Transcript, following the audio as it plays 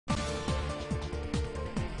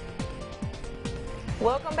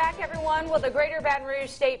Welcome back, everyone. Well, the Greater Baton Rouge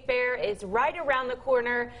State Fair is right around the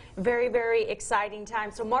corner. Very, very exciting time.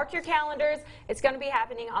 So mark your calendars. It's going to be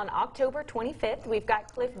happening on October 25th. We've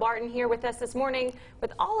got Cliff Barton here with us this morning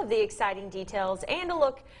with all of the exciting details and a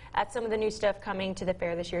look at some of the new stuff coming to the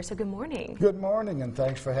fair this year. So good morning. Good morning, and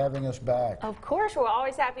thanks for having us back. Of course, we're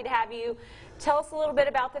always happy to have you. Tell us a little bit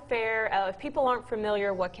about the fair. If people aren't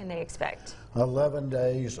familiar, what can they expect? 11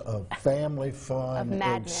 days of family fun,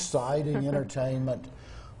 of exciting entertainment.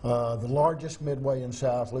 The largest midway in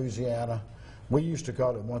South Louisiana. We used to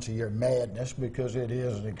call it once a year madness because it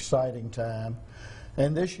is an exciting time.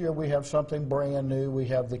 And this year we have something brand new. We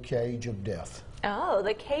have the Cage of Death. Oh,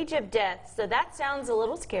 the Cage of Death. So that sounds a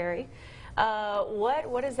little scary.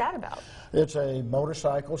 What is that about? It's a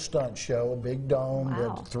motorcycle stunt show, a big dome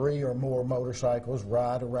Wow. with 3 or more motorcycles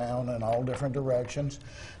ride around in all different directions.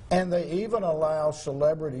 And they even allow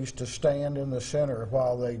celebrities to stand in the center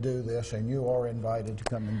while they do this, and you are invited to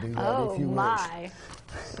come and do that if you wish. Oh my,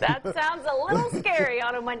 that sounds a little scary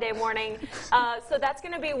on a Monday morning. So that's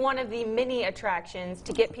going to be one of the mini attractions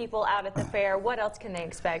to get people out at the fair. What else can they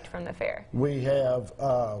expect from the fair? We have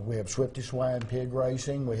Swifty Swine pig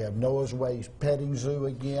racing. We have Noah's Way petting zoo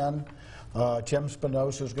again. Tim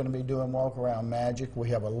Spinoza is going to be doing walk around magic. We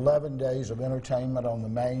have 11 days of entertainment on the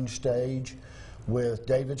main stage with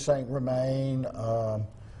David St. Romain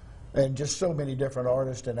and just so many different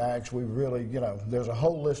artists and acts. We really, there's a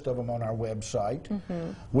whole list of them on our website.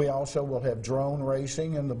 We also will have drone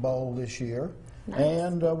racing in the bowl this year. Nice.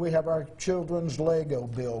 And we have our children's Lego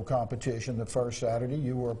build competition the first Saturday.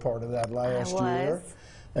 You were a part of that last year.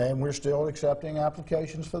 And we're still accepting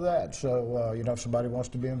applications for that. So, if somebody wants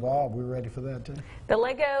to be involved, we're ready for that, too. The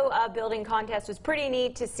Lego building contest was pretty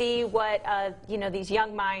neat to see what, these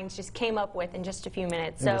young minds just came up with in just a few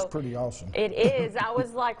minutes. So it was pretty awesome. It is. I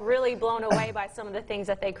was, really blown away by some of the things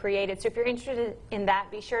that they created. So if you're interested in that,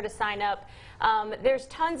 be sure to sign up. There's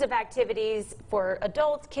tons of activities for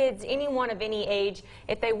adults, kids, anyone of any age.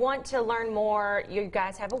 If they want to learn more, you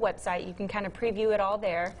guys have a website. You can kind of preview it all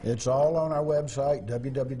there. It's all on our website,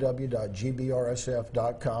 www.gbrsf.com.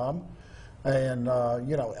 And,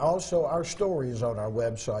 also our story is on our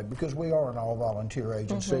website because we are an all-volunteer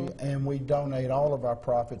agency, and we donate all of our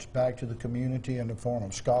profits back to the community in the form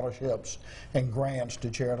of scholarships and grants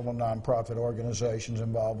to charitable nonprofit organizations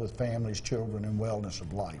involved with families, children, and wellness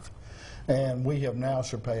of life. And we have now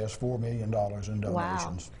surpassed $4 million in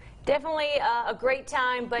donations. Wow. Definitely a great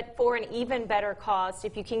time, but for an even better cause.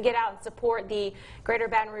 If you can get out and support the Greater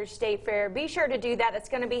Baton Rouge State Fair, be sure to do that. It's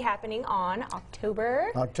going to be happening on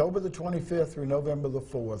October the 25th through November the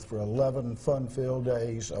 4th for 11 fun-filled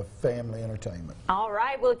days of family entertainment. All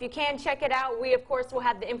right. Well, if you can, check it out. We, of course, will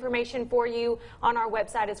have the information for you on our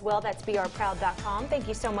website as well. That's brproud.com. Thank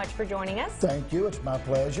you so much for joining us. Thank you. It's my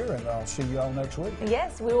pleasure, and I'll see you all next week.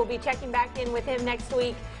 Yes, we will be checking back in with him next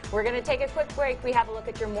week. We're going to take a quick break. We have a look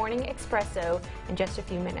at your morning espresso in just a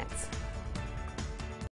few minutes.